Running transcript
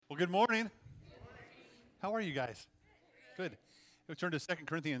good morning. How are you guys? Good. You'll turn to 2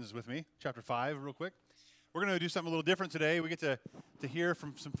 Corinthians with me, chapter 5, real quick. We're going to do something a little different today. We get to hear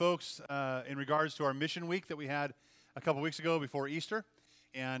from some folks in regards to our mission week that we had a couple weeks ago before Easter,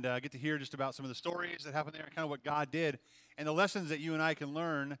 and get to hear just about some of the stories that happened there and kind of what God did and the lessons that you and I can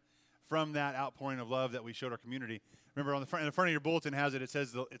learn from that outpouring of love that we showed our community. Remember, in the front of your bulletin has it. It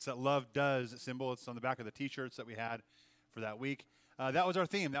says it's that love does symbol. It's on the back of the T-shirts that we had for that week. That was our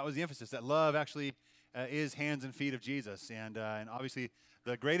theme. That was the emphasis. That love actually is hands and feet of Jesus, and obviously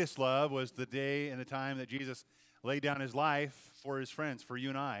the greatest love was the day and the time that Jesus laid down his life for his friends, for you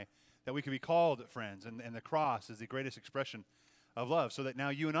and I, that we could be called friends, and the cross is the greatest expression of love. So that now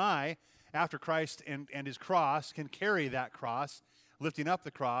you and I, after Christ and his cross, can carry that cross, lifting up the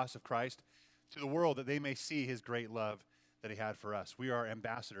cross of Christ to the world that they may see his great love that he had for us. We are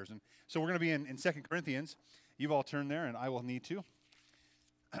ambassadors. And so we're going to be in 2 Corinthians. You've all turned there, and I will need to.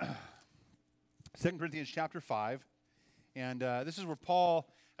 2 Corinthians chapter 5. And this is where Paul,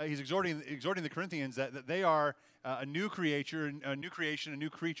 he's exhorting the Corinthians that they are a new creation, a new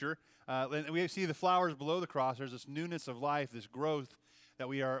creature. And we see the flowers below the cross. There's this newness of life, this growth that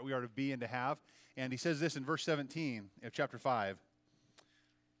we are to be and to have. And he says this in verse 17 of chapter 5.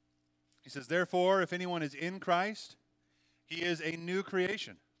 He says, "Therefore, if anyone is in Christ, he is a new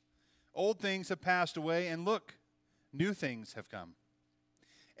creation. Old things have passed away, and look, new things have come.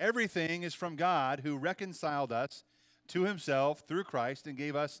 Everything is from God, who reconciled us to himself through Christ and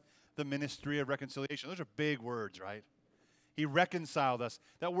gave us the ministry of reconciliation." Those are big words, right? He reconciled us.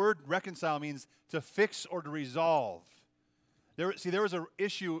 That word reconcile means to fix or to resolve. There was an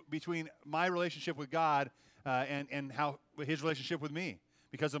issue between my relationship with God and how his relationship with me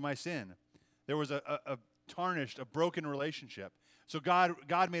because of my sin. There was a tarnished, a broken relationship. So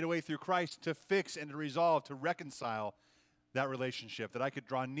God made a way through Christ to fix and to resolve, to reconcile that relationship, that I could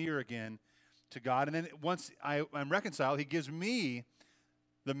draw near again to God. And then once I'm reconciled, he gives me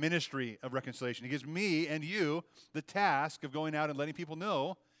the ministry of reconciliation. He gives me and you the task of going out and letting people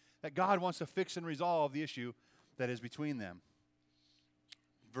know that God wants to fix and resolve the issue that is between them.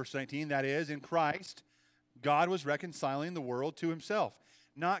 Verse 19, that is, in Christ, God was reconciling the world to himself,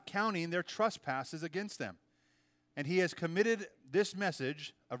 not counting their trespasses against them. And he has committed this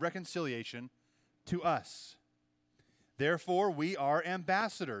message of reconciliation to us. Therefore, we are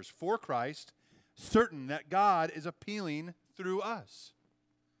ambassadors for Christ, certain that God is appealing through us.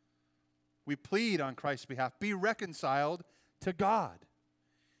 We plead on Christ's behalf, be reconciled to God.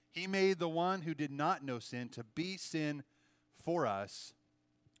 He made the one who did not know sin to be sin for us,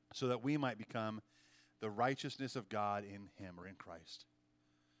 so that we might become the righteousness of God in him, or in Christ.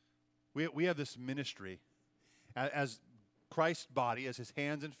 We have this ministry as Christ's body, as his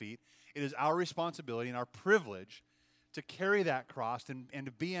hands and feet. It is our responsibility and our privilege to carry that cross and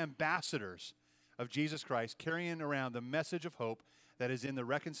to be ambassadors of Jesus Christ, carrying around the message of hope that is in the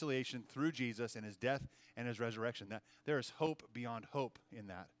reconciliation through Jesus and his death and his resurrection. That there is hope beyond hope in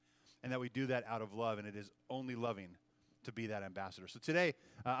that, and that we do that out of love, and it is only loving to be that ambassador. So today,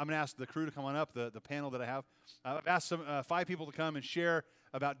 I'm going to ask the crew to come on up, the panel that I have. I've asked 5 people to come and share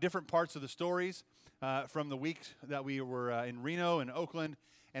about different parts of the stories from the week that we were in Reno and Oakland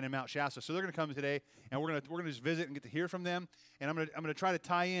and in Mount Shasta. So they're going to come today, and we're going to just visit and get to hear from them. And I'm going to try to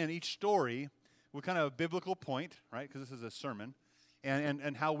tie in each story with kind of a biblical point, right? Because this is a sermon,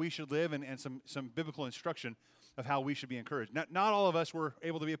 and how we should live, and some biblical instruction of how we should be encouraged. Not all of us were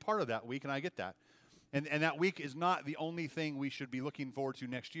able to be a part of that week, and I get that. And that week is not the only thing we should be looking forward to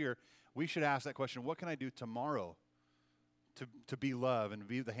next year. We should ask that question, what can I do tomorrow to be love and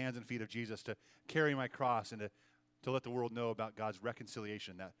be the hands and feet of Jesus, to carry my cross and to let the world know about God's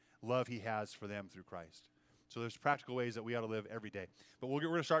reconciliation, that love he has for them through Christ. So there's practical ways that we ought to live every day. But we're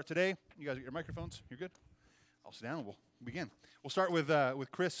going to start today. You guys get your microphones? You're good? I'll sit down and we'll begin. We'll start with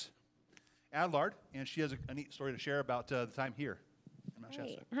Chris Adlard, and she has a neat story to share about the time here.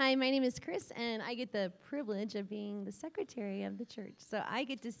 Hi, my name is Chris, and I get the privilege of being the secretary of the church. So I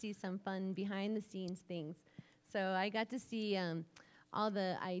get to see some fun behind-the-scenes things. So I got to see all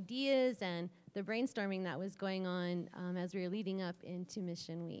the ideas and the brainstorming that was going on as we were leading up into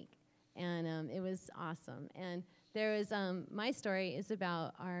Mission Week. And it was awesome. And there was, my story is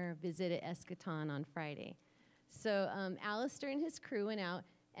about our visit at Eschaton on Friday. So Alistair and his crew went out,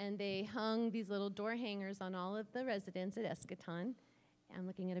 and they hung these little door hangers on all of the residents at Eschaton. I'm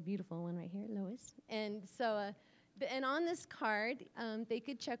looking at a beautiful one right here, Lois. And so, and on this card, they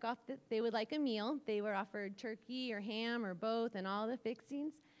could check off that they would like a meal. They were offered turkey or ham or both and all the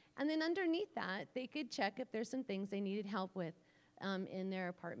fixings. And then underneath that, they could check if there's some things they needed help with in their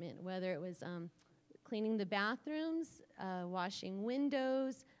apartment, whether it was cleaning the bathrooms, washing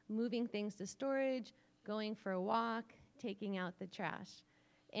windows, moving things to storage, going for a walk, taking out the trash.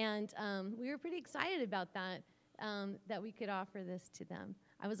 And we were pretty excited about that, that we could offer this to them.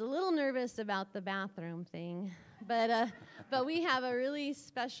 I was a little nervous about the bathroom thing, but we have a really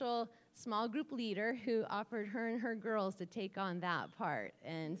special small group leader who offered her and her girls to take on that part.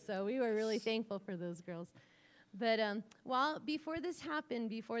 And so we were really thankful for those girls. But before this happened,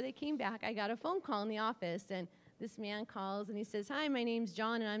 before they came back, I got a phone call in the office, and this man calls, and he says, "Hi, my name's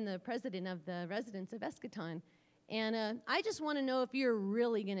John, and I'm the president of the residents of Eschaton. And I just want to know if you're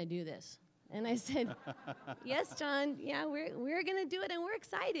really going to do this." And I said, "Yes, John, yeah, we're going to do it, and we're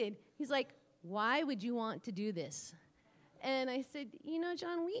excited." He's like, "Why would you want to do this?" And I said,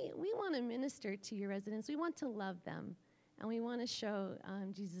 "John, we want to minister to your residents. We want to love them, and we want to show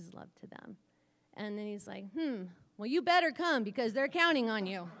Jesus' love to them." And then he's like, "Well, you better come because they're counting on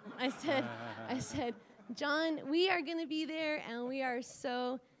you." I said, "John, we are going to be there, and we are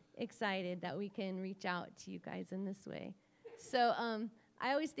so excited that we can reach out to you guys in this way." So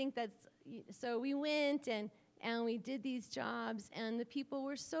I always think so we went and we did these jobs, and the people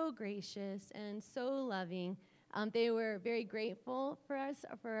were so gracious and so loving. They were very grateful for us,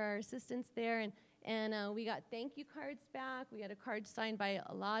 for our assistance there, and we got thank you cards back. We got a card signed by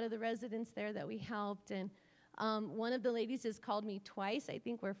a lot of the residents there that we helped, and one of the ladies has called me twice. I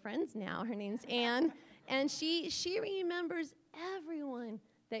think we're friends now. Her name's Anne, and she remembers everyone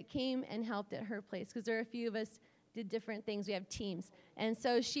that came and helped at her place, because there are a few of us did different things. We have teams. And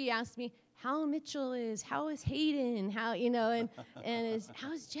so she asked me how Mitchell is, how is Hayden,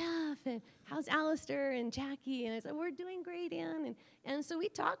 how's Jeff, and how's Alistair and Jackie? And I said, "We're doing great, Ann." And so we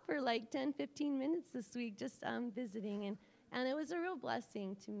talked for like 10, 15 minutes this week, just visiting, and it was a real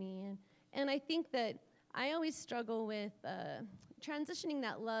blessing to me. And I think that I always struggle with transitioning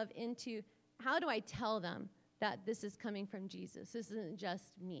that love into, how do I tell them that this is coming from Jesus? This isn't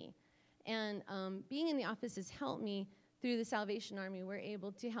just me. And being in the office has helped me. Through the Salvation Army, we're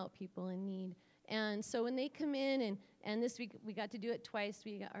able to help people in need. And so when they come in, and this week we got to do it twice,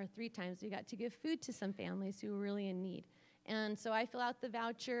 or 3 times, we got to give food to some families who were really in need. And so I fill out the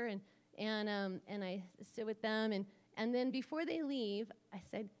voucher, and I sit with them, and then before they leave, I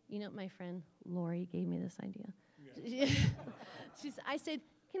said, my friend Lori gave me this idea. Yeah. I said,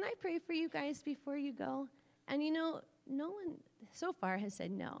 "Can I pray for you guys before you go?" And no one so far has said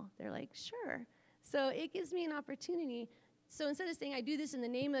no. They're like, "Sure." So it gives me an opportunity. So instead of saying, "I do this in the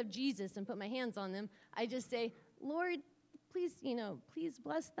name of Jesus," and put my hands on them, I just say, "Lord, please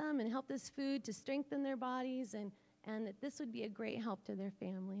bless them and help this food to strengthen their bodies, and that this would be a great help to their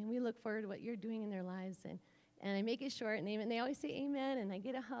family. And we look forward to what you're doing in their lives." And I make it short, and they always say amen, and I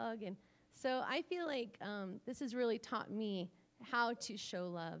get a hug. And so I feel like this has really taught me how to show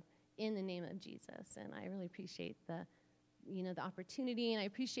love in the name of Jesus. And I really appreciate the opportunity, and I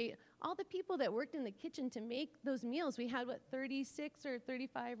appreciate all the people that worked in the kitchen to make those meals. We had 36 or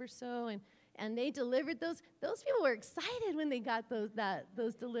 35 or so, and they delivered those. Those people were excited when they got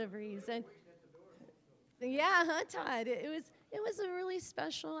those deliveries. And yeah, Todd? It was a really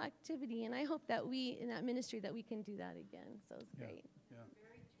special activity, and I hope that we in that ministry that we can do that again. So it's great. Yeah.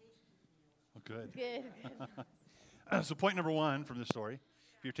 Well, good. Good. So point number 1 from this story,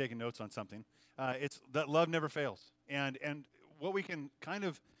 if you're taking notes on something, it's that love never fails. And what we can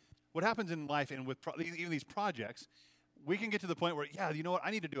what happens in life and with even these projects, we can get to the point where, you know what,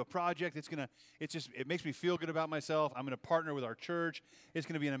 I need to do a project. It makes me feel good about myself. I'm going to partner with our church. It's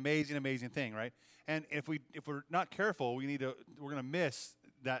going to be an amazing, amazing thing, right? And if we're not careful, we're going to miss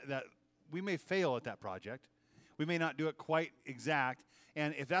that we may fail at that project. We may not do it quite exact.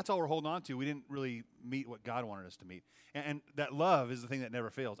 And if that's all we're holding on to, we didn't really meet what God wanted us to meet. And that love is the thing that never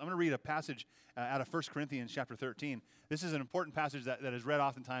fails. I'm going to read a passage out of 1 Corinthians chapter 13. This is an important passage that is read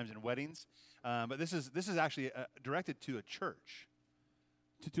oftentimes in weddings. But this is actually directed to a church,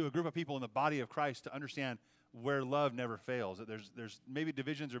 to a group of people in the body of Christ, to understand where love never fails. That there's maybe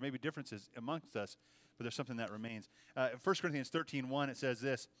divisions or maybe differences amongst us, but there's something that remains. 1 Corinthians 13:1, it says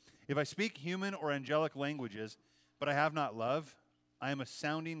this: "If I speak human or angelic languages, but I have not love, I am a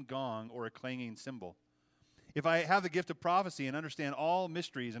sounding gong or a clanging cymbal. If I have the gift of prophecy and understand all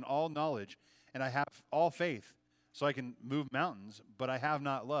mysteries and all knowledge, and I have all faith, so I can move mountains, but I have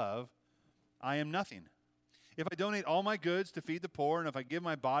not love, I am nothing. If I donate all my goods to feed the poor, and if I give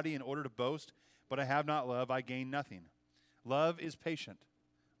my body in order to boast, but I have not love, I gain nothing. Love is patient.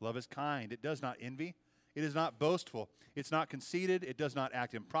 Love is kind. It does not envy. It is not boastful. It's not conceited. It does not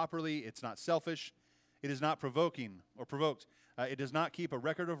act improperly. It's not selfish. It is not provoking or provoked. It does not keep a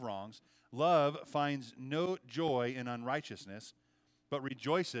record of wrongs. Love finds no joy in unrighteousness, but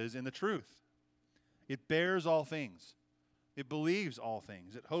rejoices in the truth. It bears all things, It believes all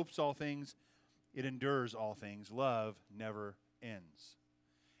things. It hopes all things. It endures all things. Love never ends.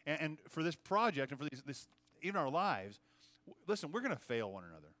 And for this project and for this even our lives, listen, we're going to fail one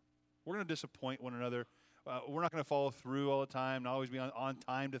another. We're going to disappoint one another. We're not going to follow through all the time, not always be on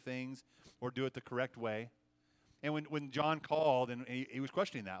time to things or do it the correct way. And when John called and he was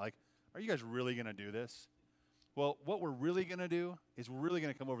questioning that, like, are you guys really going to do this? Well, what we're really going to do is we're really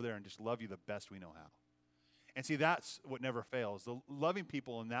going to come over there and just love you the best we know how. And see, that's what never fails. The loving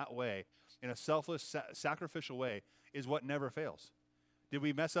people in that way, in a selfless, sacrificial way, is what never fails. Did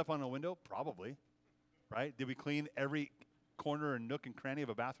we mess up on a window? Probably, right? Did we clean every corner and nook and cranny of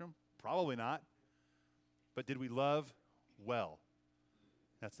a bathroom? Probably not. But did we love well?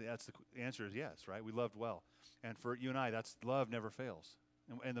 The answer is yes, right? We loved well. And for you and I, that's love never fails.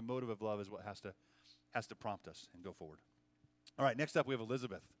 And the motive of love is what has to prompt us and go forward. All right, next up we have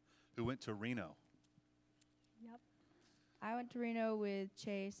Elizabeth, who went to Reno. Yep. I went to Reno with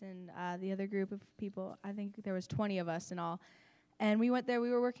Chase and the other group of people. I think there was 20 of us in all. And we went there.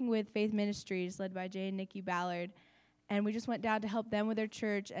 We were working with Faith Ministries, led by Jay and Nikki Ballard. And we just went down to help them with their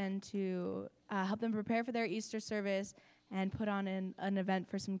church and to help them prepare for their Easter service and put on an event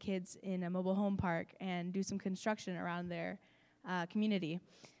for some kids in a mobile home park and do some construction around their community.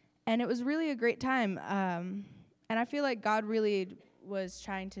 And it was really a great time. And I feel like God really was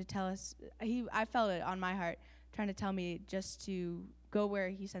trying to tell us, I felt it on my heart, trying to tell me just to go where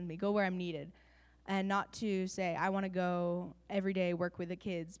he sent me, go where I'm needed. And not to say, I want to go every day work with the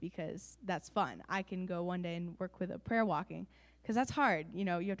kids because that's fun. I can go one day and work with a prayer walking because that's hard. You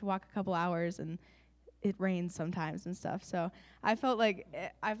know, you have to walk a couple hours and it rains sometimes and stuff. So I felt like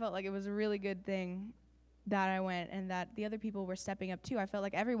it was a really good thing that I went and that the other people were stepping up too. I felt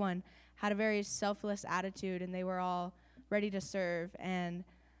like everyone had a very selfless attitude and they were all ready to serve. And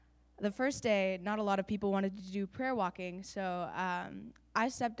the first day, not a lot of people wanted to do prayer walking, so I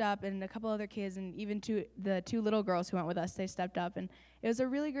stepped up, and a couple other kids, and even the two little girls who went with us, they stepped up, and it was a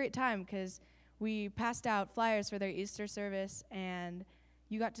really great time because we passed out flyers for their Easter service, and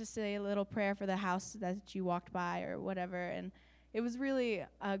you got to say a little prayer for the house that you walked by or whatever, and it was really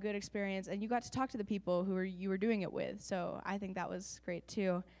a good experience, and you got to talk to the people who you were doing it with, so I think that was great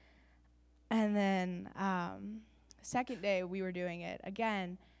too. And then second day, we were doing it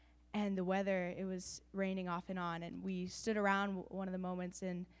again. And the weather, it was raining off and on. And we stood around one of the moments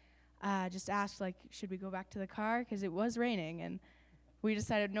and just asked, like, should we go back to the car? Because it was raining. And we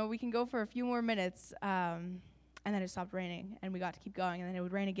decided, no, we can go for a few more minutes. And then it stopped raining. And we got to keep going. And then it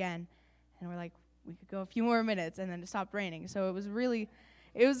would rain again. And we're like, we could go a few more minutes. And then it stopped raining. So it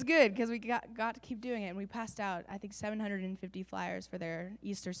was good because we got to keep doing it. And we passed out, I think, 750 flyers for their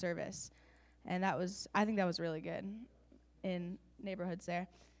Easter service. And I think that was really good in neighborhoods there.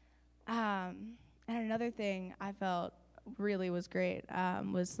 And another thing I felt really was great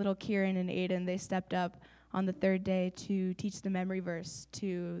was little Kieran and Aiden. They stepped up on the third day to teach the memory verse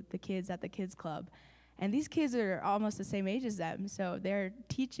to the kids at the kids club. And these kids are almost the same age as them, so they're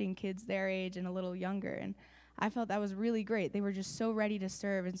teaching kids their age and a little younger. And I felt that was really great. They were just so ready to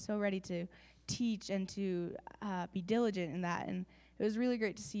serve and so ready to teach and to be diligent in that. And it was really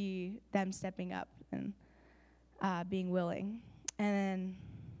great to see them stepping up and being willing. And then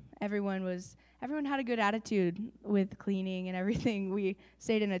everyone had a good attitude with cleaning and everything. We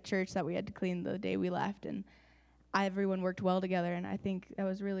stayed in a church that we had to clean the day we left, and everyone worked well together, and I think that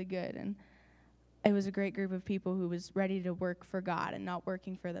was really good. And it was a great group of people who was ready to work for God and not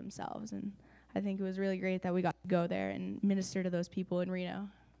working for themselves. And I think it was really great that we got to go there and minister to those people in Reno.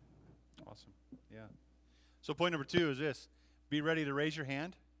 Awesome. Yeah. So point number 2 is this. Be ready to raise your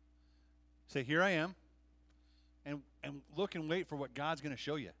hand. Say, here I am. And look and wait for what God's going to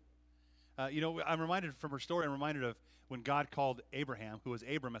show you. I'm reminded from her story, I'm reminded of when God called Abraham, who was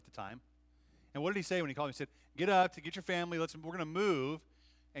Abram at the time. And what did he say when he called him? He said, get up to get your family. We're going to move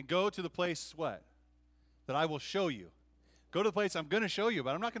and go to the place, what? That I will show you. Go to the place I'm going to show you,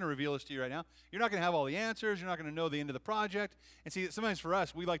 but I'm not going to reveal this to you right now. You're not going to have all the answers. You're not going to know the end of the project. And see, sometimes for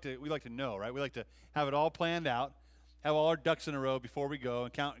us, we like to know, right? We like to have it all planned out, have all our ducks in a row before we go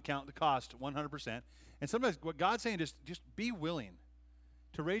and count the cost 100%. And sometimes what God's saying is just be willing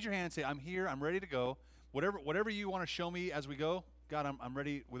to raise your hand and say, I'm here, I'm ready to go. Whatever you want to show me as we go, God, I'm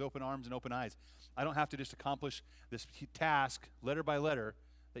ready with open arms and open eyes. I don't have to just accomplish this task letter by letter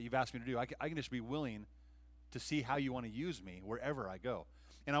that you've asked me to do. I can just be willing to see how you want to use me wherever I go.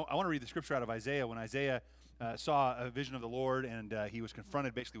 And I want to read the scripture out of Isaiah. When Isaiah saw a vision of the Lord and he was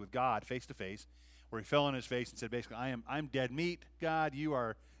confronted basically with God face to face, where he fell on his face and said basically, I'm dead meat, God, you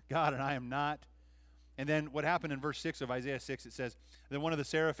are God and I am not. And then what happened in verse 6 of Isaiah 6, it says, then one of the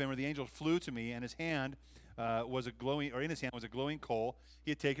seraphim or the angels flew to me, and his hand was a glowing, or in his hand was a glowing coal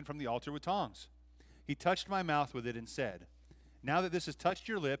he had taken from the altar with tongs. He touched my mouth with it and said, "Now that this has touched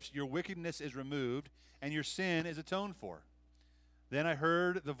your lips, your wickedness is removed, and your sin is atoned for." Then I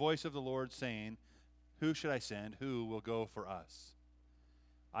heard the voice of the Lord saying, "Who should I send? Who will go for us?"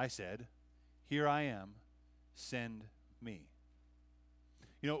 I said, "Here I am, send me."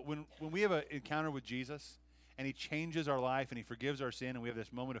 You know, when we have an encounter with Jesus, and he changes our life, and he forgives our sin, and we have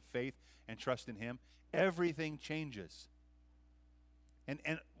this moment of faith and trust in him, everything changes.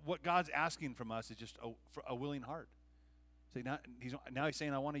 And what God's asking from us is just a willing heart. See, now he's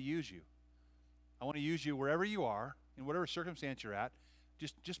saying, I want to use you. I want to use you wherever you are, in whatever circumstance you're at.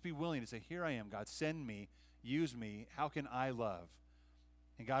 Just be willing to say, "Here I am, God, send me, use me. How can I love?"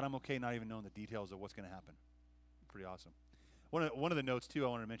 And God, I'm okay not even knowing the details of what's going to happen. Pretty awesome. One of the notes too I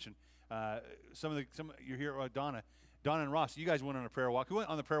wanted to mention. Some you're here, Donna and Ross. You guys went on a prayer walk. Who went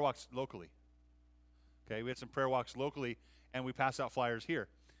on the prayer walks locally? Okay, we had some prayer walks locally, and we passed out flyers here.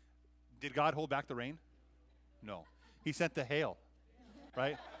 Did God hold back the rain? No, He sent the hail.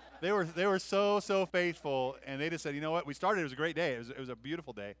 Right? They were so faithful, and they just said, "You know what? We started. It was a great day. It was a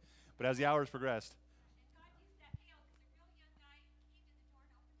beautiful day, but as the hours progressed."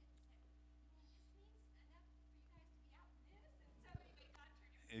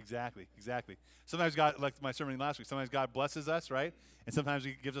 Exactly. Sometimes God, like my sermon last week, sometimes God blesses us, right? And sometimes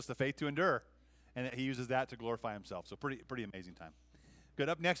He gives us the faith to endure, and He uses that to glorify Himself. So pretty amazing time. Good.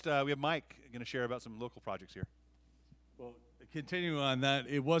 Up next, we have Mike going to share about some local projects here. Well, continuing on that,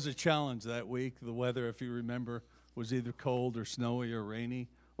 it was a challenge that week. The weather, if you remember, was either cold or snowy or rainy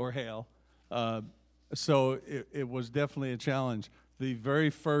or hail. So it was definitely a challenge. The very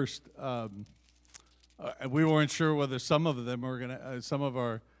first, we weren't sure whether some of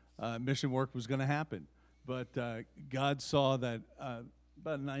our mission work was going to happen. But God saw that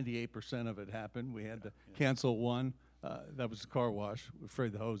about 98% of it happened. We had to cancel one. That was the car wash. We're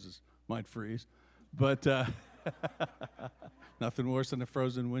afraid the hoses might freeze. But nothing worse than a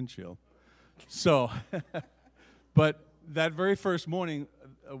frozen windshield. So, but that very first morning,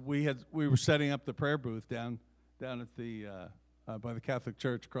 we were setting up the prayer booth down at the by the Catholic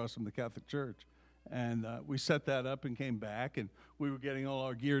Church, across from the Catholic Church, and we set that up and came back, and we were getting all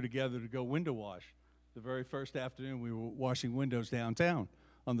our gear together to go window wash. The very first afternoon, we were washing windows downtown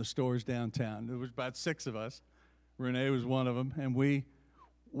on the stores downtown. There was about 6 of us. Renee was one of them, and we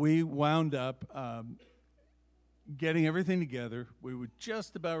wound up getting everything together. We were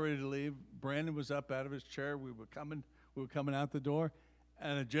just about ready to leave. Brandon was up out of his chair. We were coming out the door,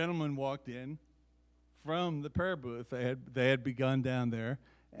 and a gentleman walked in from the prayer booth. They had begun down there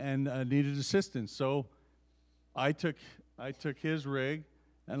and needed assistance. So I took his rig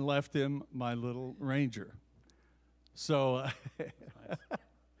and left him my little Ranger. So,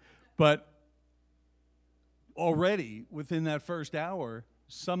 but already within that first hour,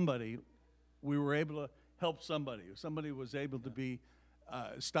 we were able to help somebody. Somebody was able to be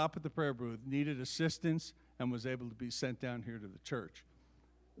stop at the prayer booth, needed assistance, and was able to be sent down here to the church.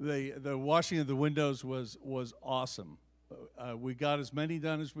 The washing of the windows was awesome. We got as many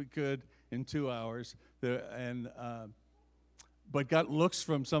done as we could in 2 hours, but got looks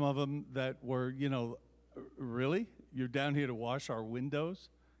from some of them that were, really? You're down here to wash our windows?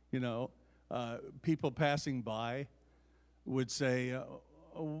 People passing by would say,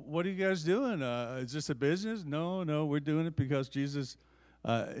 "What are you guys doing? Is this a business?" No, we're doing it because Jesus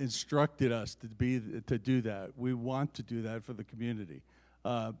instructed us to do that. We want to do that for the community.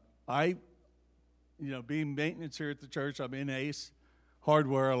 Being maintenance here at the church, I'm in ACE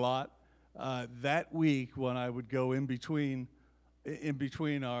hardware a lot. That week, when I would go in between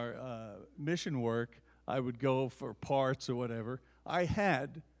our mission work, I would go for parts or whatever. I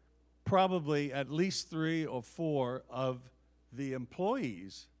had probably at least 3 or 4 of the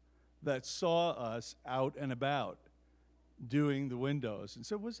employees that saw us out and about doing the windows and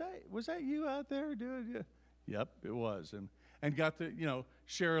said, was that you out there doing it? Yep, it was. And got to,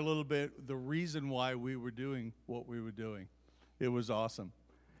 share a little bit the reason why we were doing what we were doing. It was awesome.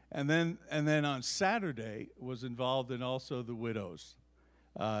 And then on Saturday was involved in also the widows.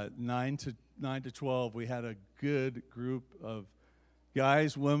 9 to 12, we had a good group of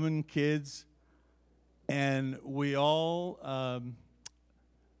guys, women, kids, and we all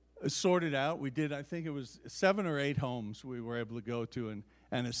sorted out. We did, I think it was 7 or 8 homes we were able to go to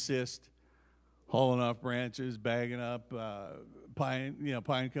and assist, hauling off branches, bagging up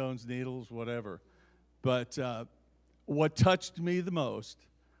pine cones, needles, whatever. But what touched me the most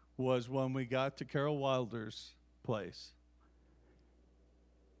was when we got to Carol Wilder's place.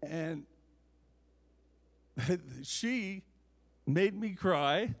 And she made me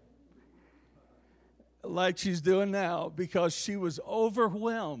cry. like she's doing now, because she was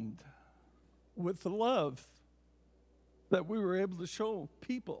overwhelmed with the love that we were able to show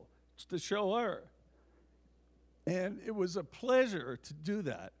people, to show her. And it was a pleasure to do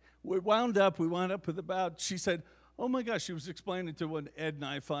that. We wound up with about, she said, oh my gosh, she was explaining to when Ed and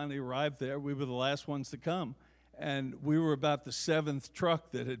I finally arrived there, we were the last ones to come. And we were about the 7th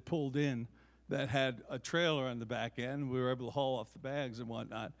truck that had pulled in that had a trailer on the back end. We were able to haul off the bags and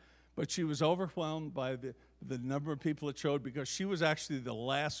whatnot. But she was overwhelmed by the number of people that showed, because she was actually the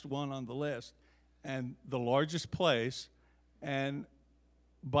last one on the list and the largest place. And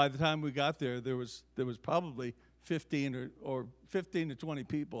by the time we got there, there was probably 15 or 15 to 20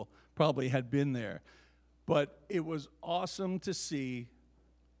 people probably had been there. But it was awesome to see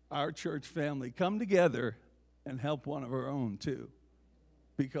our church family come together and help one of our own too,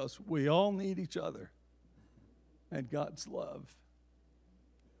 because we all need each other, and God's love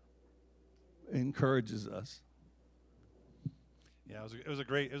encourages us. Yeah, it was a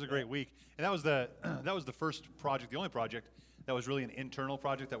great week, and that was the first project, the only project that was really an internal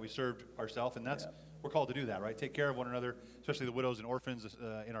project that we served ourselves, and that's we're called to do that, right? Take care of one another, especially the widows and orphans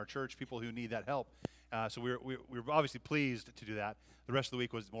in our church, people who need that help. So we were obviously pleased to do that. The rest of the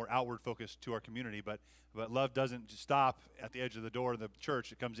week was more outward focused to our community, but love doesn't just stop at the edge of the door of the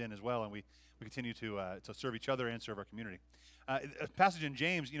church. It comes in as well, and we continue to serve each other and serve our community. A passage in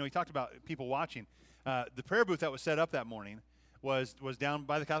James, he talked about people watching. The prayer booth that was set up that morning was down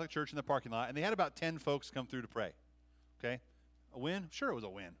by the Catholic Church in the parking lot, and they had about 10 folks come through to pray. Okay, a win? Sure, it was a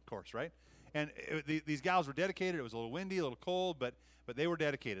win, of course, right? And these gals were dedicated. It was a little windy, a little cold, but they were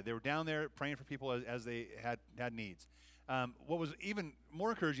dedicated. They were down there praying for people as they had needs. What was even more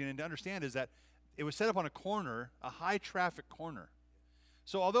encouraging and to understand is that it was set up on a corner, a high-traffic corner.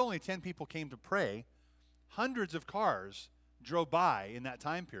 So although only 10 people came to pray, hundreds of cars drove by in that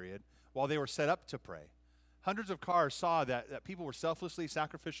time period while they were set up to pray. Hundreds of cars saw that people were selflessly,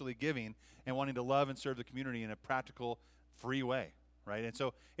 sacrificially giving and wanting to love and serve the community in a practical, free way, right? And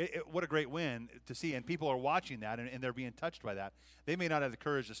so what a great win to see. And people are watching that, and they're being touched by that. They may not have the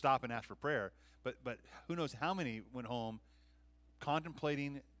courage to stop and ask for prayer, but who knows how many went home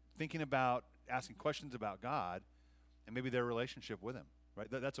contemplating, thinking about, asking questions about God, and maybe their relationship with him, right?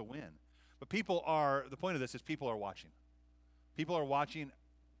 That's a win. But the point of this is people are watching. People are watching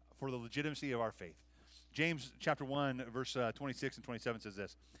for the legitimacy of our faith. James chapter 1, verse 26 and 27 says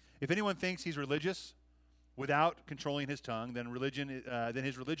this: if anyone thinks he's religious without controlling his tongue, then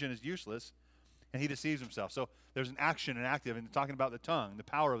his religion is useless, and he deceives himself. So there's an action, an active, and talking about the tongue, the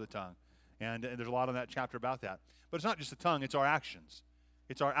power of the tongue. And there's a lot in that chapter about that. But it's not just the tongue, it's our actions.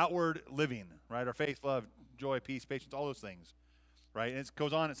 It's our outward living, right? Our faith, love, joy, peace, patience, all those things, right? And it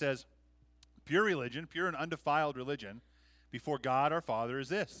goes on, it says, pure religion, pure and undefiled religion before God our Father is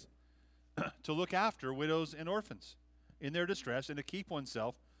this: to look after widows and orphans in their distress and to keep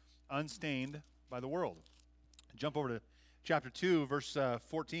oneself unstained by the world. Jump over to chapter 2, verse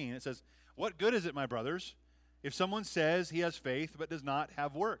 14. It says, what good is it, my brothers, if someone says he has faith but does not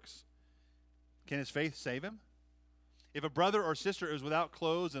have works? Can his faith save him? If a brother or sister is without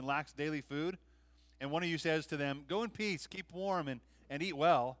clothes and lacks daily food, and one of you says to them, go in peace, keep warm, and eat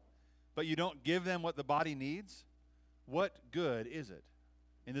well, but you don't give them what the body needs, what good is it?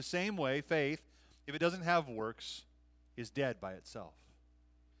 In the same way, faith, if it doesn't have works, is dead by itself.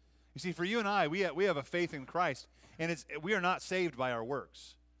 You see, for you and I, we have a faith in Christ, and we are not saved by our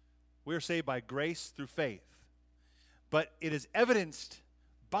works. We are saved by grace through faith. But it is evidenced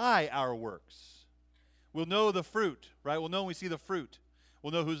by our works. We'll know the fruit, right? We'll know when we see the fruit.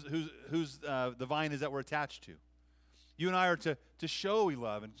 We'll know who's the vine is that we're attached to. You and I are to show we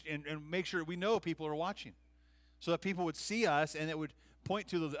love and make sure we know people are watching, so that people would see us and it would point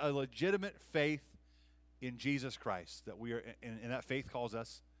to a legitimate faith in Jesus Christ, that we are, and that faith calls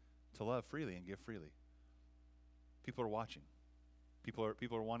us to love freely and give freely. People are watching. People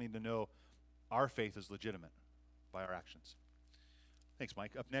are wanting to know our faith is legitimate by our actions. Thanks,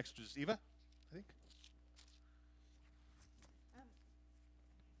 Mike. Up next is Eva, I think.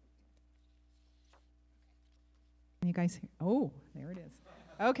 Can you guys hear? Oh, there it is.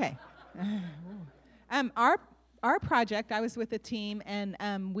 Okay. Our project, I was with a team,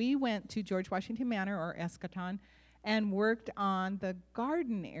 and we went to George Washington Manor, or Eschaton, and worked on the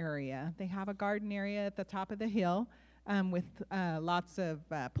garden area. They have a garden area at the top of the hill with lots of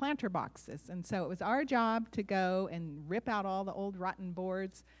planter boxes. And so it was our job to go and rip out all the old rotten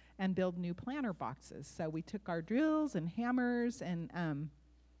boards and build new planter boxes. So we took our drills and hammers, and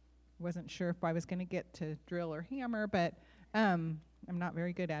wasn't sure if I was going to get to drill or hammer, but I'm not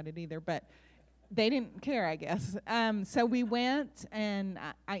very good at it either. But they didn't care, I guess. So we went, and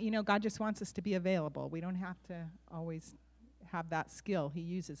God just wants us to be available. We don't have to always have that skill. He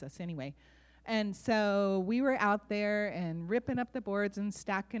uses us anyway. And so we were out there and ripping up the boards and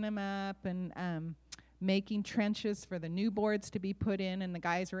stacking them up and making trenches for the new boards to be put in, and the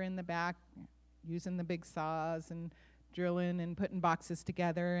guys were in the back using the big saws and drilling and putting boxes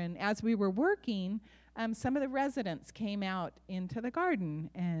together. And as we were working, some of the residents came out into the garden,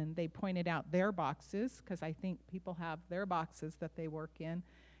 and they pointed out their boxes, because I think people have their boxes that they work in,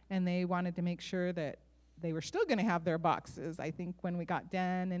 and they wanted to make sure that they were still going to have their boxes, I think, when we got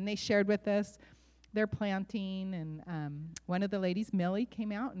done. And they shared with us their planting, and one of the ladies, Millie,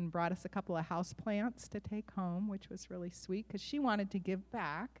 came out and brought us a couple of house plants to take home, which was really sweet, because she wanted to give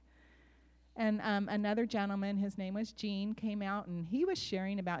back. And another gentleman, his name was Gene, came out, and he was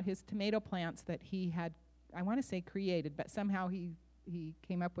sharing about his tomato plants that he had, I want to say created, but somehow he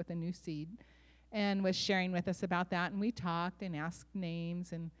came up with a new seed and was sharing with us about that. And we talked and asked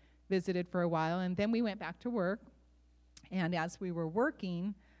names and visited for a while, and then we went back to work. And as we were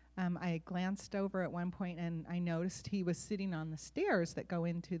working, I glanced over at one point, and I noticed he was sitting on the stairs that go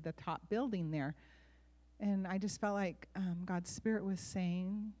into the top building there. And I just felt like God's Spirit was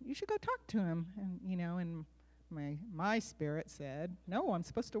saying, you should go talk to him. And, and my spirit said, no, I'm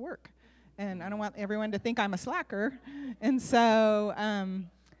supposed to work. And I don't want everyone to think I'm a slacker. And so,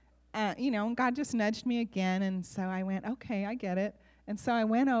 God just nudged me again. And so I went, okay, I get it. And so I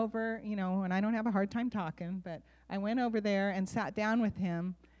went over, and I don't have a hard time talking, but I went over there and sat down with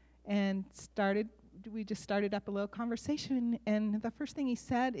him and we just started up a little conversation. And the first thing he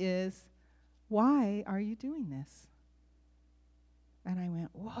said is, why are you doing this? And I went,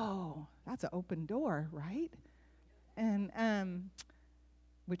 whoa, that's an open door, right? And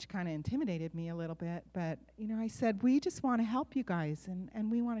which kind of intimidated me a little bit. But, I said, we just want to help you guys,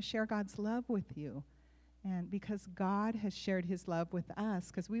 and we want to share God's love with you. And because God has shared his love with us,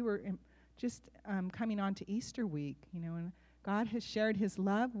 because we were just coming on to Easter week, and God has shared his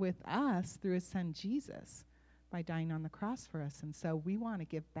love with us through his son Jesus by dying on the cross for us. And so we want to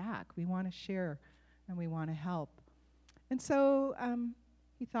give back. We want to share, and we want to help. And so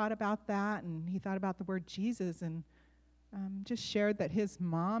he thought about that, and he thought about the word Jesus, and just shared that his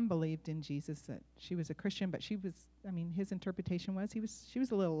mom believed in Jesus, that she was a Christian, but his interpretation was she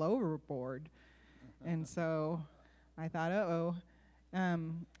was a little overboard. And so I thought, uh-oh.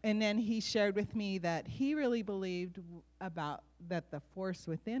 And then he shared with me that he really believed about that the force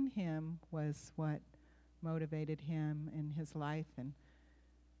within him was what motivated him in his life. And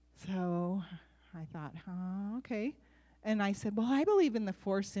so I thought, okay. And I said, well, I believe in the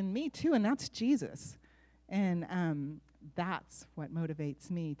force in me too, and that's Jesus. And that's what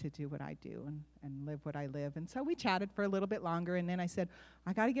motivates me to do what I do and live what I live. And so we chatted for a little bit longer, and then I said,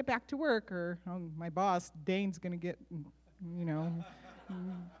 I got to get back to work, or my boss, Dane's going to get,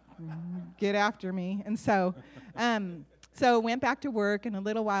 get after me. And so went back to work, and a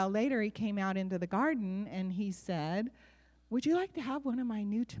little while later he came out into the garden, and he said, would you like to have one of my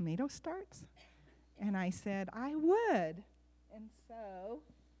new tomato starts? And I said, I would. And so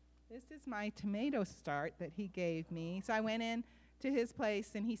this is my tomato start that he gave me. So I went in to his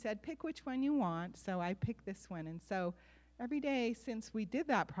place, and he said, pick which one you want. So I picked this one. And so every day since we did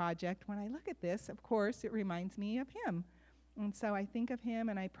that project, when I look at this, of course, it reminds me of him. And so I think of him,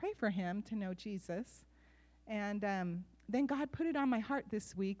 and I pray for him to know Jesus. And then God put it on my heart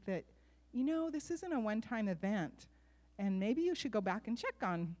this week that, this isn't a one-time event, and maybe you should go back and check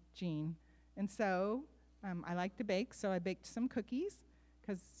on Gene. And so I like to bake, so I baked some cookies,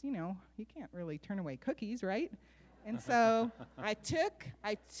 because, you can't really turn away cookies, right? And so I took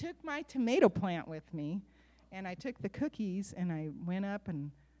my tomato plant with me, and I took the cookies, and I went up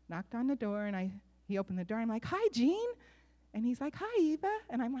and knocked on the door, and he opened the door. I'm like, hi, Gene. And he's like, hi, Eva.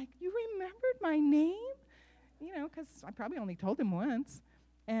 And I'm like, you remembered my name? Because I probably only told him once.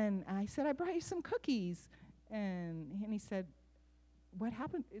 And I said, I brought you some cookies. And he said, what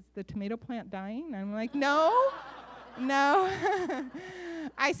happened? Is the tomato plant dying? And I'm like, no.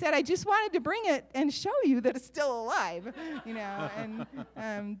 I said, I just wanted to bring it and show you that it's still alive,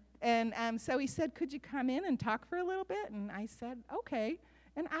 And so he said, could you come in and talk for a little bit? And I said, okay.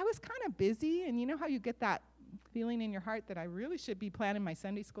 And I was kind of busy, and you know how you get that feeling in your heart that I really should be planning my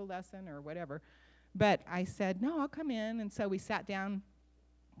Sunday school lesson or whatever. But I said, no, I'll come in. And so we sat down,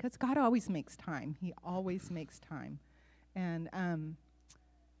 because God always makes time. He always makes time. And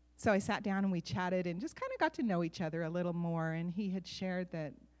so I sat down, and we chatted and just kind of got to know each other a little more. And he had shared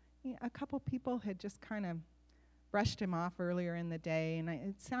that a couple people had just kind of brushed him off earlier in the day, and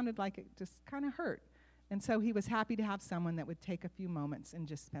it sounded like it just kind of hurt. And so he was happy to have someone that would take a few moments and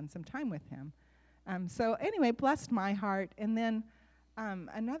just spend some time with him. So anyway, blessed my heart. And then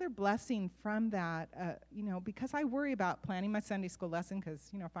another blessing from that, because I worry about planning my Sunday school lesson because,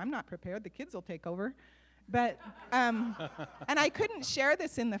 if I'm not prepared, the kids will take over. But, and I couldn't share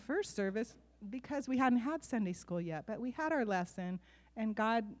this in the first service because we hadn't had Sunday school yet, but we had our lesson, and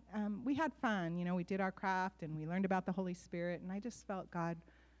God, we had fun. We did our craft, and we learned about the Holy Spirit, and I just felt God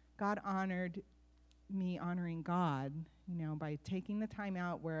honored me honoring God, by taking the time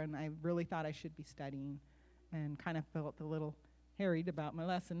out where I really thought I should be studying, and kind of felt a little harried about my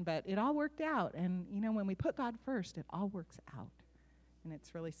lesson, but it all worked out. And, when we put God first, it all works out, and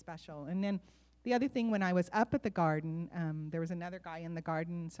it's really special. And then the other thing, when I was up at the garden, there was another guy in the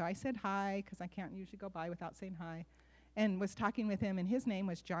garden, so I said hi, because I can't usually go by without saying hi, and was talking with him, and his name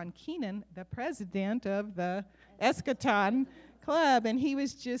was John Keenan, the president of the Eschaton Club, and he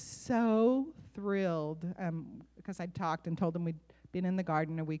was just so thrilled, because I'd talked and told him we'd been in the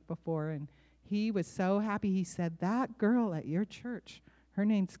garden a week before, and he was so happy. He said, "That girl at your church, her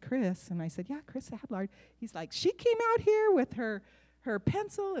name's Chris." And I said, "Yeah, Chris Adlard." He's like, "She came out here with her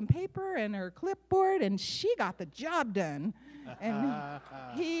pencil and paper and her clipboard, and she got the job done." And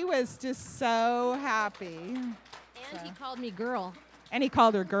he was just so happy. And he called me girl. And he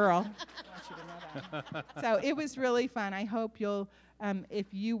called her girl. I want you to know that. So it was really fun. I hope you'll,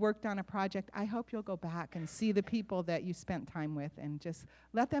 if you worked on a project, I hope you'll go back and see the people that you spent time with and just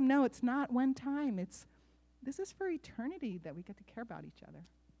let them know it's not one time. This is for eternity that we get to care about each other.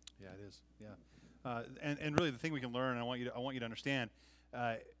 Yeah, it is. Yeah. And really the thing we can learn, and I want you to understand,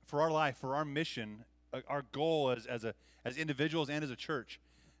 for our life, for our mission, our goal as individuals and as a church,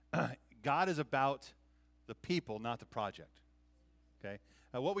 God is about the people, not the project. Okay?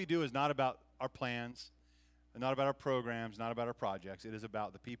 What we do is not about our plans, not about our programs, not about our projects. It is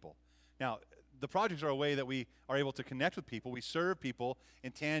about the people. Now, the projects are a way that we are able to connect with people. We serve people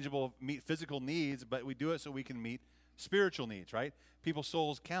in tangible, meet physical needs, but we do it so we can meet spiritual needs, right? People's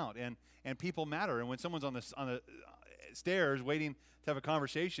souls count, and people matter. And when someone's on the stairs waiting to have a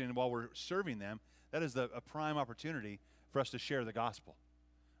conversation while we're serving them, that is a prime opportunity for us to share the gospel,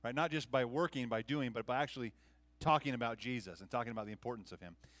 right? Not just by working, by doing, but by actually talking about Jesus and talking about the importance of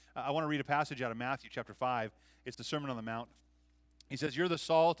him. I want to read a passage out of Matthew chapter 5. It's the Sermon on the Mount. He says, "You're the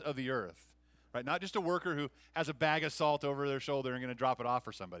salt of the earth," right? Not just a worker who has a bag of salt over their shoulder and going to drop it off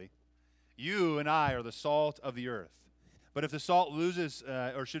for somebody. You and I are the salt of the earth. But if the salt loses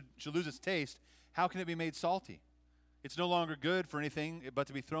or should lose its taste, how can it be made salty? It's no longer good for anything but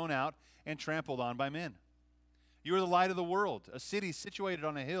to be thrown out and trampled on by men. You are the light of the world. A city situated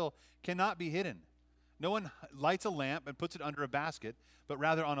on a hill cannot be hidden. No one lights a lamp and puts it under a basket, but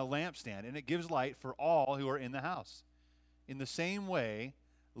rather on a lampstand, and it gives light for all who are in the house. In the same way,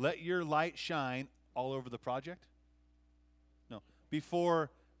 let your light shine all over the project? No, before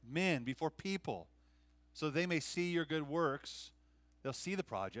men, before people, so they may see your good works. They'll see the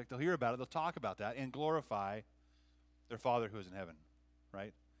project, they'll hear about it, they'll talk about that, and glorify their Father who is in heaven,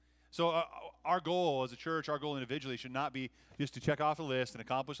 right? So our goal as a church, our goal individually should not be just to check off a list and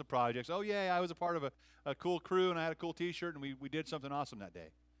accomplish the projects. Oh, yeah, I was a part of a cool crew, and I had a cool T-shirt, and we did something awesome that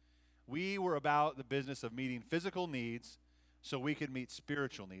day. We were about the business of meeting physical needs so we could meet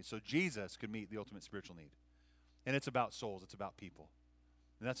spiritual needs, so Jesus could meet the ultimate spiritual need. And it's about souls. It's about people.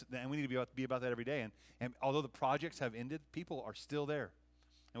 And we need to be about that every day. And although the projects have ended, people are still there.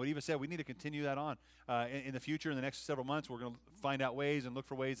 And what Eva said, we need to continue that on. In the future, in the next several months, we're going to find out ways and look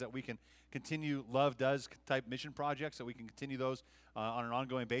for ways that we can continue Love Does type mission projects, so we can continue those on an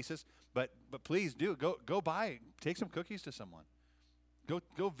ongoing basis. But please do, go by, take some cookies to someone.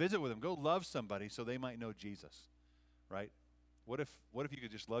 Go visit with them. Go love somebody so they might know Jesus, right? What if you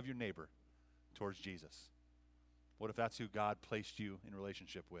could just love your neighbor towards Jesus? What if that's who God placed you in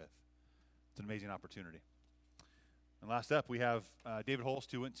relationship with? It's an amazing opportunity. And last up, we have David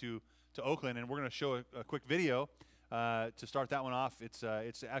Holst, who went to Oakland, and we're going to show a quick video to start that one off. It's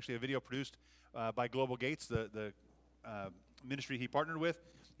actually a video produced by Global Gates, the ministry he partnered with,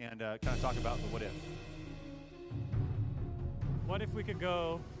 and kind of talk about the what if. What if we could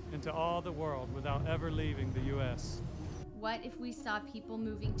go into all the world without ever leaving the U.S.? What if we saw people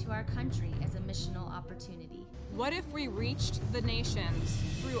moving to our country as a missional opportunity? What if we reached the nations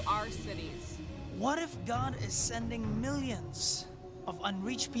through our cities? What if God is sending millions of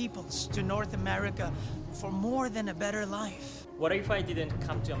unreached peoples to North America for more than a better life? What if I didn't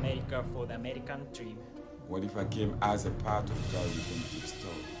come to America for the American dream? What if I came as a part of God's redemptive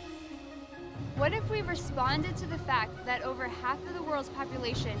story? What if we responded to the fact that over half of the world's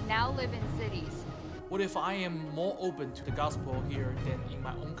population now live in cities? What if I am more open to the gospel here than in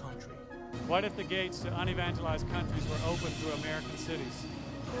my own country? What if the gates to unevangelized countries were open through American cities?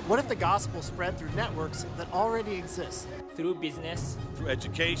 What if the gospel spread through networks that already exist? Through business, through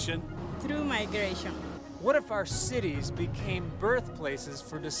education, through migration. What if our cities became birthplaces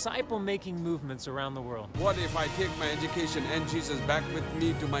for disciple-making movements around the world? What if I take my education and Jesus back with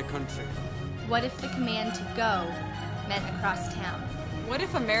me to my country? What if the command to go meant across town? What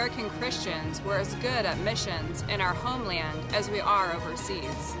if American Christians were as good at missions in our homeland as we are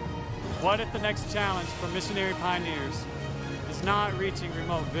overseas? What if the next challenge for missionary pioneers is not reaching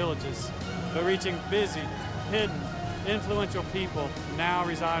remote villages, but reaching busy, hidden, influential people now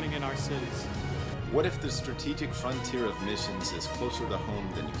residing in our cities? What if the strategic frontier of missions is closer to home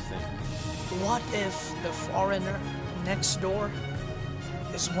than you think? What if the foreigner next door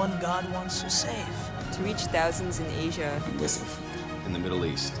is one God wants to save? To reach thousands in Asia. In West in the Middle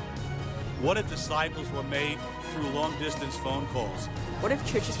East. What if disciples were made through long-distance phone calls? What if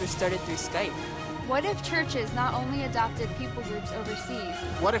churches were started through Skype? What if churches not only adopted people groups overseas?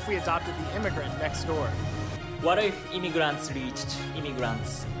 What if we adopted the immigrant next door? What if immigrants reached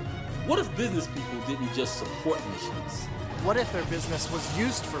immigrants? What if business people didn't just support missions? What if their business was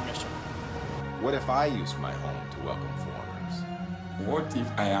used for mission? What if I used my home to welcome foreigners? What if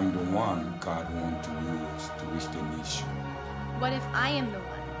I am the one God wants to use to reach the nation? What if I am the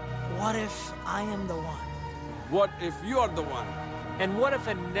one? What if I am the one? What if you are the one? And what if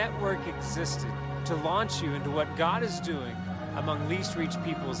a network existed to launch you into what God is doing among least reached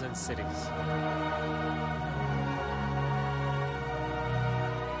peoples and cities?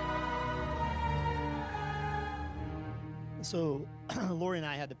 So Lori and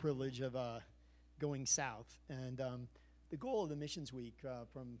I had the privilege of going south, and the goal of the Missions Week,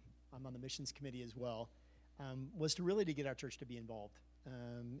 I'm on the missions committee as well, was to really to get our church to be involved.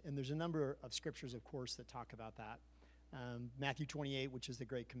 And there's a number of scriptures, of course, that talk about that. Matthew 28, which is the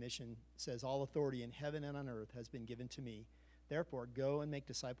Great Commission, says, "All authority in heaven and on earth has been given to me. Therefore, go and make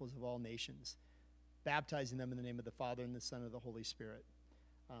disciples of all nations, baptizing them in the name of the Father and the Son and the Holy Spirit."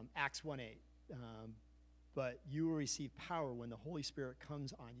 Acts 1:8, "But you will receive power when the Holy Spirit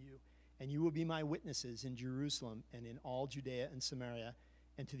comes on you, and you will be my witnesses in Jerusalem and in all Judea and Samaria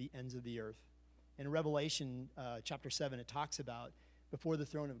and to the ends of the earth." In Revelation chapter 7, it talks about before the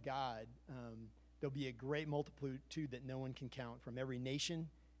throne of God, there'll be a great multitude that no one can count, from every nation,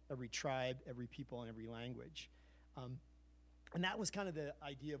 every tribe, every people, and every language. And that was kind of the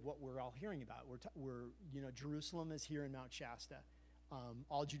idea of what we're all hearing about. Jerusalem is here in Mount Shasta.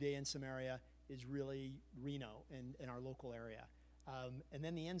 All Judea and Samaria is really Reno in our local area. And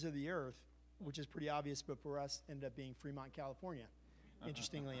then the ends of the earth, which is pretty obvious, but for us ended up being Fremont, California,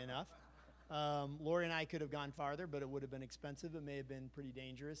 interestingly enough. Lori and I could have gone farther, but it would have been expensive. It may have been pretty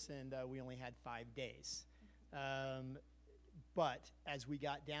dangerous, and we only had 5 days. But as we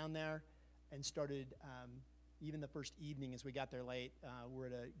got down there and started, even the first evening as we got there late, we're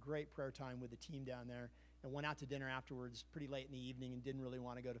at a great prayer time with the team down there and went out to dinner afterwards pretty late in the evening and didn't really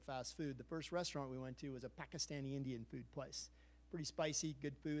want to go to fast food. The first restaurant we went to was a Pakistani Indian food place. Pretty spicy,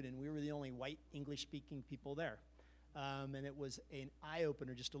 good food, and we were the only white English-speaking people there. And it was an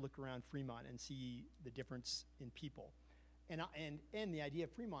eye-opener just to look around Fremont and see the difference in people. And the idea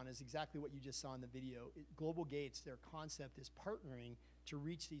of Fremont is exactly what you just saw in the video. Global Gates, their concept is partnering to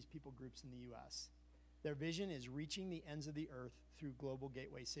reach these people groups in the U.S. Their vision is reaching the ends of the earth through global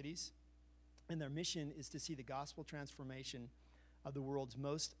gateway cities. And their mission is to see the gospel transformation of the world's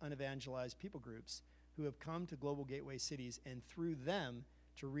most unevangelized people groups who have come to global gateway cities, and through them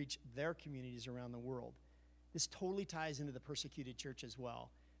to reach their communities around the world. This totally ties into the persecuted church as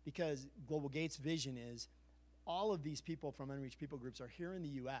well, because Global Gates' vision is all of these people from unreached people groups are here in the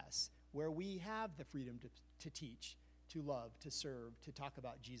U.S., where we have the freedom to teach, to love, to serve, to talk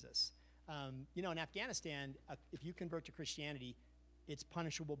about Jesus. In Afghanistan, if you convert to Christianity, it's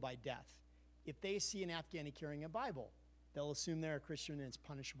punishable by death. If they see an Afghani carrying a Bible, they'll assume they're a Christian and it's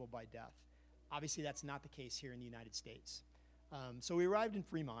punishable by death. Obviously, that's not the case here in the United States. So we arrived in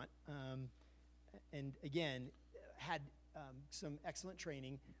Fremont, and again, had some excellent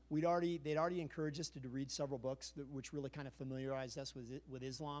training. They'd already encouraged us to read several books, which really kind of familiarized us with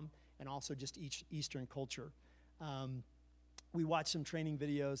Islam and also just Eastern culture. We watched some training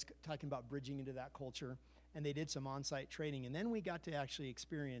videos talking about bridging into that culture, and they did some on-site training. And then we got to actually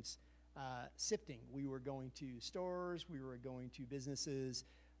experience sifting. We were going to stores, we were going to businesses.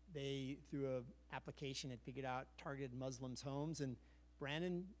 They, through an application, had figured out targeted Muslims' homes. And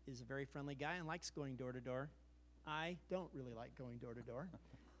Brandon is a very friendly guy and likes going door to door. I don't really like going door to door.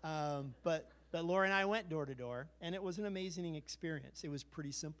 But Laura and I went door to door, and it was an amazing experience. It was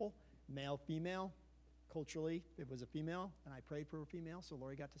pretty simple, male, female. Culturally, if it was a female, and I prayed for a female, so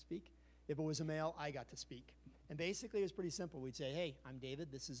Lori got to speak. If it was a male, I got to speak. And basically, it was pretty simple. We'd say, hey, I'm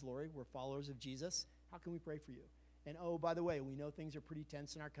David. This is Lori. We're followers of Jesus. How can we pray for you? And, oh, by the way, we know things are pretty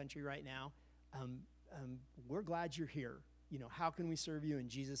tense in our country right now. We're glad you're here. How can we serve you? And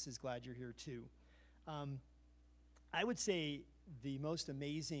Jesus is glad you're here too. I would say the most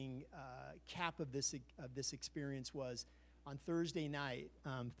amazing cap of this experience was on Thursday night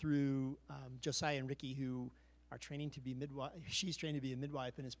through Josiah and Ricky, who are training to be midwife. She's trained to be a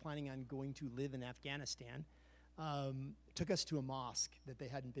midwife and is planning on going to live in Afghanistan. Took us to a mosque that they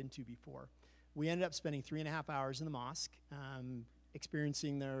hadn't been to before. We ended up spending 3.5 hours in the mosque,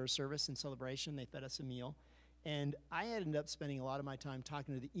 experiencing their service and celebration. They fed us a meal. And I ended up spending a lot of my time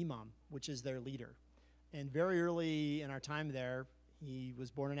talking to the imam, which is their leader. And very early in our time there, he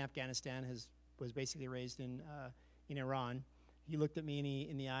was born in Afghanistan, was basically raised in Iran. He looked at me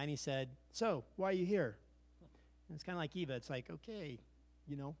in the eye and he said, so, why are you here? And it's kind of like Eva. It's like, okay,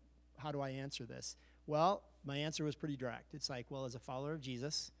 how do I answer this? Well, my answer was pretty direct. It's like, well, as a follower of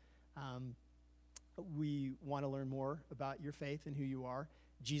Jesus, we want to learn more about your faith and who you are.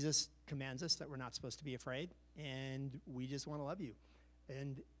 Jesus commands us that we're not supposed to be afraid, and we just want to love you.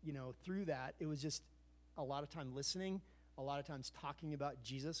 And, through that, it was just a lot of time listening, a lot of times talking about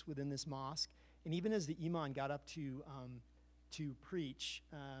Jesus within this mosque. And even as the imam got up to preach,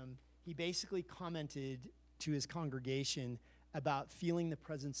 he basically commented to his congregation about feeling the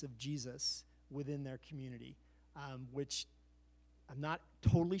presence of Jesus within their community, which I'm not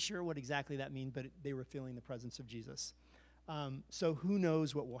totally sure what exactly that means, but they were feeling the presence of Jesus. So who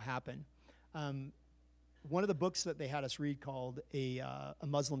knows what will happen? One of the books that they had us read called A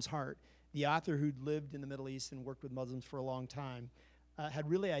Muslim's Heart, the author who'd lived in the Middle East and worked with Muslims for a long time, had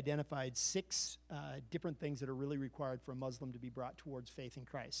really identified 6 different things that are really required for a Muslim to be brought towards faith in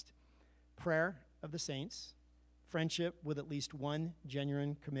Christ. Prayer of the saints, friendship with at least one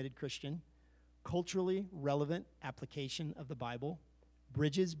genuine committed Christian, culturally relevant application of the Bible,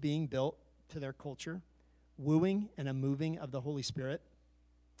 bridges being built to their culture, wooing and a moving of the Holy Spirit,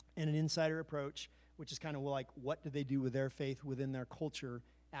 and an insider approach, which is kind of like, what do they do with their faith within their culture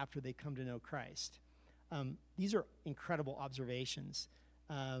after they come to know Christ? These are incredible observations.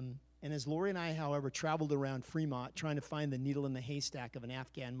 And as Lori and I, however, traveled around Fremont trying to find the needle in the haystack of an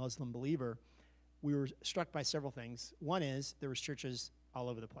Afghan Muslim believer, we were struck by several things. One is there was churches all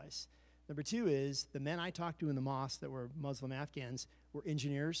over the place. Number 2 is the men I talked to in the mosque that were Muslim Afghans were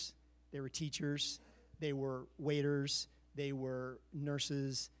engineers, they were teachers, they were waiters, they were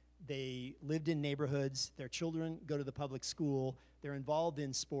nurses, they lived in neighborhoods, their children go to the public school, they're involved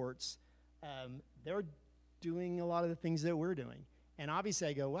in sports. They're doing a lot of the things that we're doing. And obviously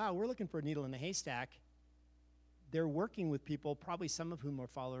I go, wow, we're looking for a needle in the haystack. They're working with people, probably some of whom are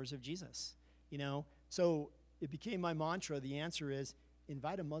followers of Jesus, So it became my mantra. The answer is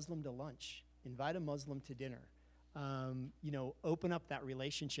invite a Muslim to lunch, invite a Muslim to dinner, open up that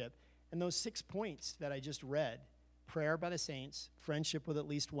relationship. And those 6 points that I just read, prayer by the saints, friendship with at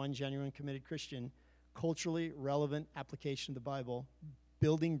least one genuine committed Christian, culturally relevant application of the Bible,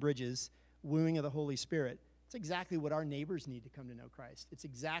 building bridges, wooing of the Holy Spirit. It's exactly what our neighbors need to come to know Christ. It's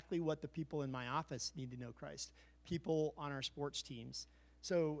exactly what the people in my office need to know Christ, people on our sports teams.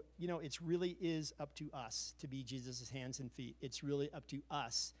 So, it really is up to us to be Jesus' hands and feet. It's really up to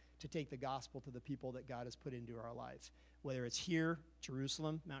us to take the gospel to the people that God has put into our life, whether it's here,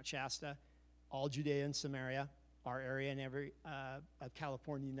 Jerusalem, Mount Shasta, all Judea and Samaria, our area and every of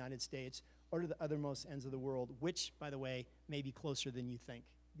California, United States, or to the othermost ends of the world, which, by the way, may be closer than you think,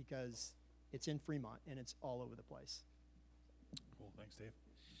 because it's in Fremont and it's all over the place. Cool, thanks, Dave.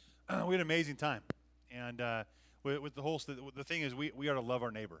 We had an amazing time, and with the whole the thing is we are to love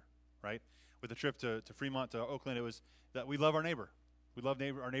our neighbor, right? With the trip to Fremont to Oakland, it was that we love our neighbor. We love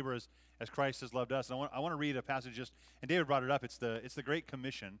our neighbor as Christ has loved us. And I want to read a passage and David brought it up. It's the Great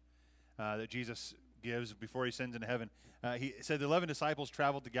Commission that Jesus gives before he sends into heaven. He said the 11 disciples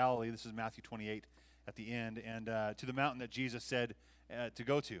traveled to Galilee. This is Matthew 28 at the end, and to the mountain that Jesus said to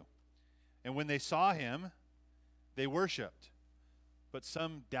go to. And when they saw him, they worshiped, but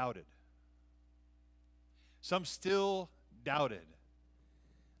some doubted. Some still doubted.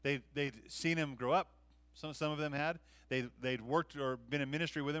 They'd seen him grow up. Some of them had. They'd worked or been in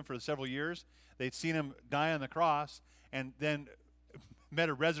ministry with him for several years. They'd seen him die on the cross and then met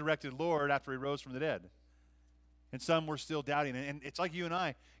a resurrected Lord after he rose from the dead. And some were still doubting. And it's like you and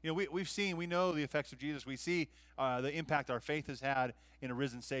I. We know the effects of Jesus. We see the impact our faith has had in a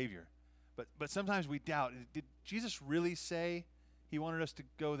risen Savior. But sometimes we doubt. Did Jesus really say he wanted us to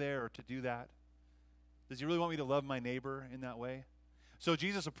go there or to do that? Does he really want me to love my neighbor in that way? So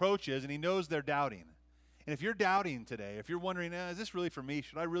Jesus approaches, and he knows they're doubting. And And if you're doubting today, if you're wondering, is this really for me?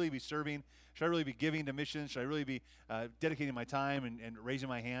 Should I really be serving? Should I really be giving to missions? Should I really be dedicating my time and raising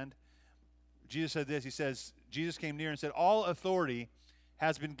my hand? Jesus said this. He says, Jesus came near and said, all authority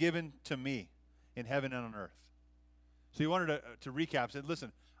has been given to me in heaven and on earth. So he wanted to recap, said,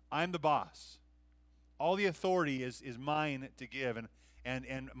 listen, I'm the boss. All the authority is mine to give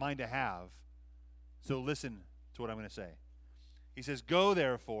and mine to have. So listen to what I'm going to say. He says, go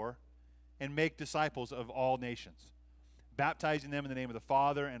therefore and make disciples of all nations, baptizing them in the name of the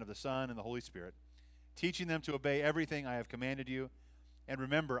Father and of the Son and the Holy Spirit, teaching them to obey everything I have commanded you. And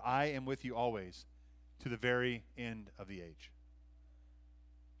remember, I am with you always to the very end of the age.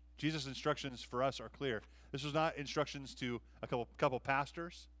 Jesus' instructions for us are clear. This was not instructions to a couple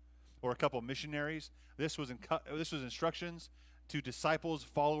pastors or a couple missionaries. This was instructions to disciples,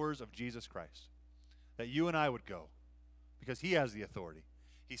 followers of Jesus Christ, that you and I would go because he has the authority.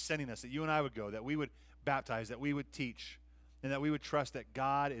 He's sending us, that you and I would go, that we would baptize, that we would teach, and that we would trust that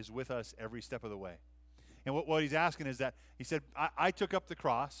God is with us every step of the way. And what he's asking is that, he said, I took up the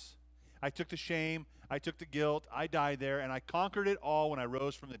cross, I took the shame, I took the guilt, I died there, and I conquered it all when I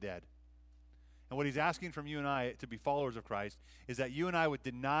rose from the dead. And what he's asking from you and I to be followers of Christ is that you and I would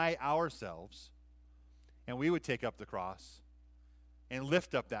deny ourselves, and we would take up the cross and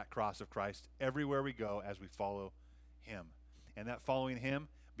lift up that cross of Christ everywhere we go as we follow him. And that following him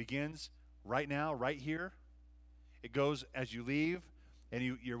begins right now, right here. It goes as you leave and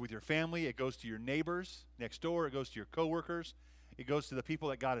you're with your family. It goes to your neighbors next door. It goes to your coworkers. It goes to the people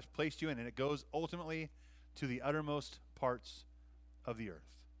that God has placed you in. And it goes ultimately to the uttermost parts of the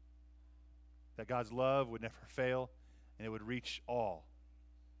earth. That God's love would never fail and it would reach all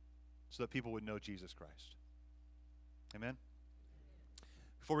so that people would know Jesus Christ. Amen?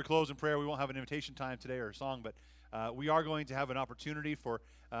 Before we close in prayer, we won't have an invitation time today or a song, but we are going to have an opportunity for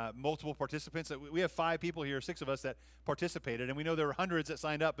multiple participants. We have 5 people here, 6 of us that participated, and we know there were hundreds that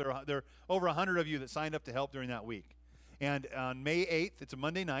signed up. There are over 100 of you that signed up to help during that week. And on May 8th, it's a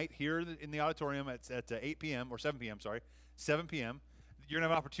Monday night, here in the auditorium at 8 p.m., or 7 p.m., 7 p.m., you're going to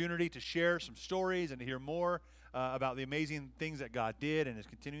have an opportunity to share some stories and to hear more about the amazing things that God did and is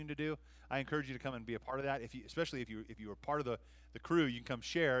continuing to do. I encourage you to come and be a part of that. Especially if you were part of the crew, you can come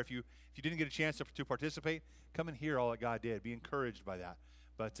share. If you didn't get a chance to participate, come and hear all that God did. Be encouraged by that.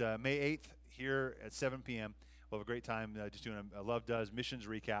 But May 8th, here at 7 p.m., we'll have a great time just doing a Love Does missions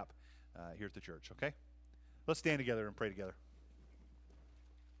recap here at the church, okay? Let's stand together and pray together.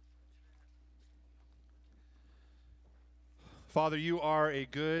 Father, you are a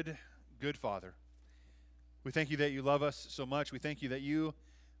good, good Father. We thank you that you love us so much. We thank you that you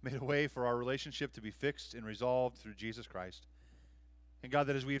made a way for our relationship to be fixed and resolved through Jesus Christ. And God,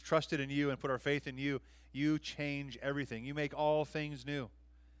 that as we have trusted in you and put our faith in you, you change everything. You make all things new.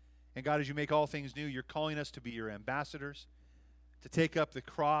 And God, as you make all things new, you're calling us to be your ambassadors, to take up the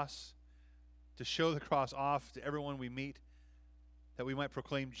cross, to show the cross off to everyone we meet, that we might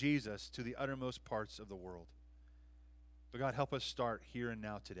proclaim Jesus to the uttermost parts of the world. But God, help us start here and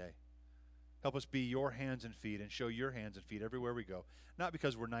now today. Help us be your hands and feet and show your hands and feet everywhere we go. Not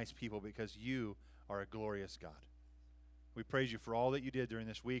because we're nice people, because you are a glorious God. We praise you for all that you did during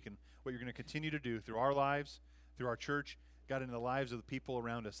this week and what you're going to continue to do through our lives, through our church, God, in the lives of the people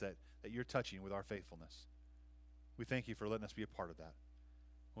around us that you're touching with our faithfulness. We thank you for letting us be a part of that.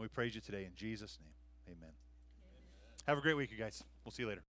 And we praise you today in Jesus' name. Amen. Have a great week, you guys. We'll see you later.